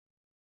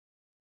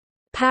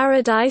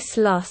Paradise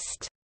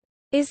Lost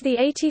is the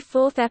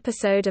 84th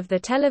episode of the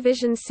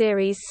television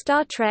series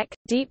Star Trek: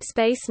 Deep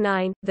Space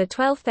Nine, the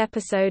 12th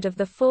episode of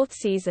the 4th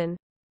season.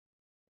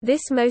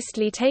 This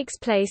mostly takes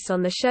place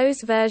on the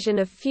show's version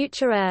of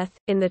Future Earth,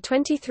 in the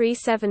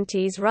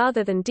 2370s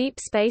rather than Deep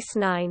Space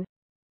Nine.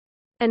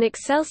 An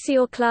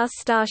Excelsior-class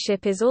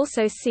starship is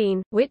also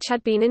seen, which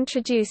had been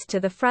introduced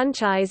to the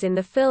franchise in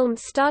the film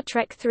Star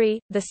Trek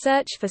III: The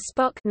Search for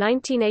Spock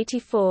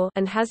 1984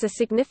 and has a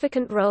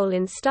significant role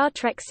in Star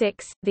Trek VI: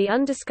 The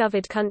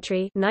Undiscovered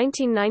Country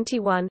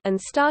 1991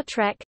 and Star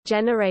Trek: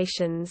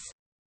 Generations.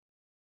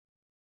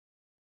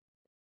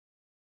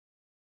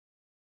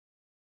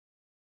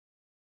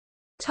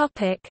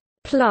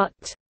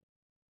 Plot.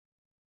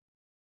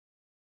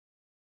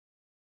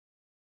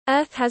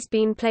 Earth has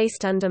been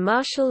placed under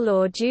martial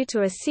law due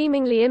to a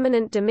seemingly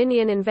imminent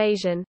Dominion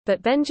invasion,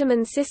 but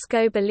Benjamin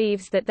Sisko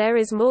believes that there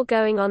is more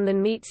going on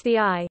than meets the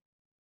eye.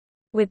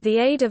 With the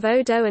aid of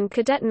Odo and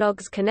Cadet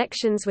Nog's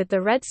connections with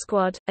the Red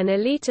Squad, an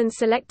elite and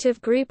selective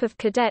group of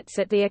cadets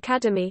at the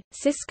Academy,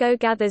 Sisko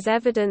gathers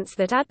evidence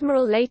that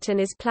Admiral Layton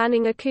is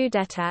planning a coup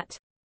d'état.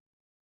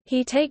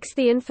 He takes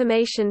the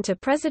information to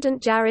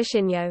President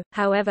Jairzinho,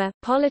 however,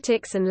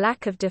 politics and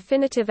lack of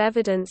definitive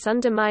evidence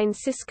undermine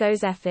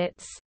Sisko's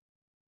efforts.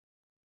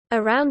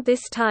 Around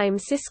this time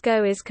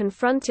Sisko is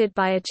confronted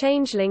by a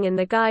changeling in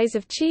the guise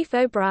of Chief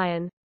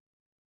O'Brien.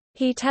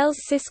 He tells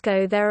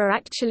Sisko there are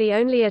actually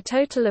only a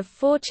total of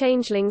 4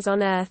 changelings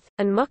on Earth,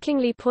 and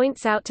mockingly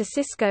points out to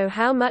Sisko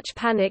how much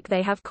panic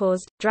they have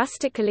caused,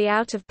 drastically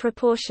out of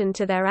proportion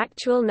to their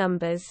actual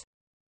numbers.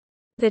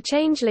 The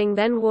changeling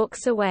then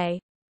walks away.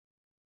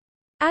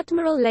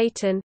 Admiral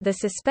Layton, the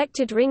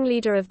suspected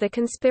ringleader of the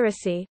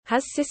conspiracy,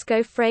 has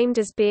Sisko framed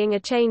as being a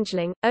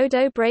changeling.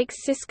 Odo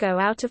breaks Sisko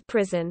out of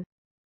prison.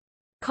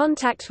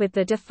 Contact with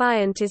the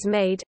Defiant is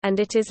made, and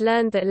it is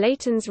learned that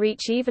Layton's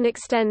reach even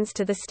extends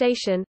to the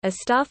station. A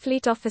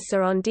Starfleet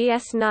officer on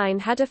DS9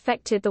 had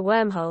affected the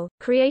wormhole,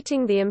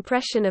 creating the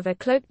impression of a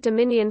cloaked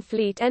Dominion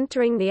fleet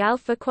entering the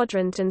Alpha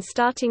Quadrant and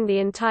starting the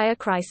entire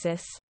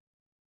crisis.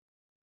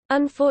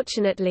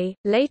 Unfortunately,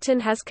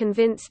 Layton has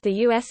convinced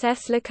the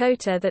USS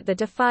Lakota that the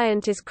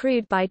Defiant is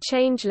crewed by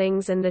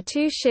changelings and the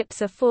two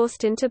ships are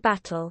forced into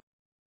battle.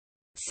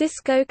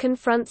 Sisko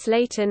confronts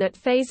Layton at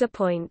Phaser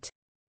Point.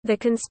 The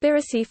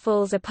conspiracy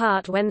falls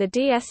apart when the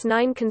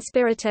DS9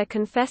 conspirator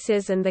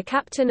confesses and the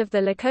captain of the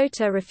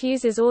Lakota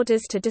refuses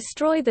orders to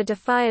destroy the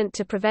Defiant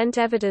to prevent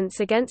evidence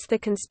against the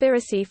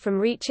conspiracy from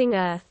reaching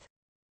Earth.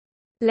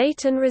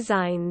 Layton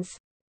resigns.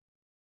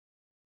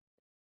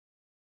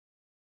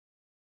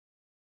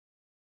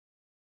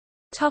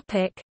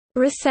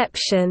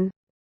 Reception.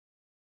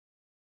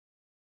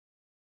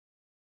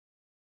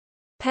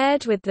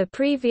 Paired with the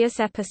previous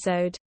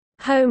episode,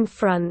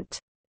 Homefront,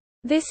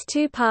 this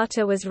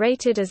two-parter was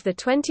rated as the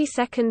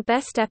 22nd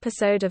best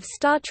episode of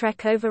Star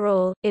Trek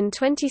overall, in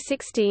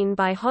 2016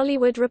 by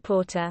Hollywood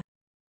Reporter.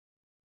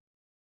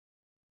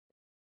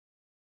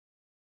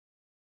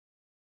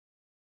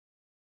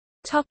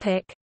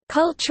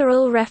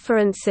 Cultural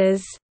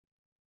references.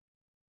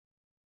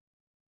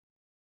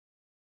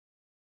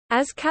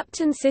 As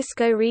Captain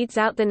Sisko reads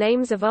out the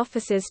names of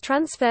officers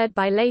transferred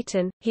by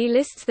Layton, he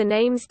lists the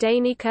names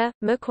Danica,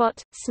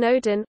 McQuat,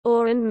 Snowden,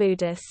 Orr and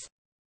Moodus.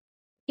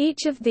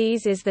 Each of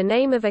these is the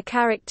name of a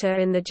character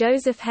in the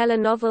Joseph Heller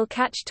novel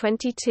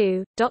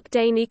Catch-22, Doc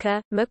Danica,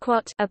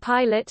 McQuat a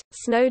pilot,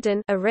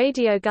 Snowden a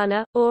radio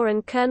gunner, Orr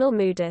and Colonel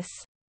Moodus.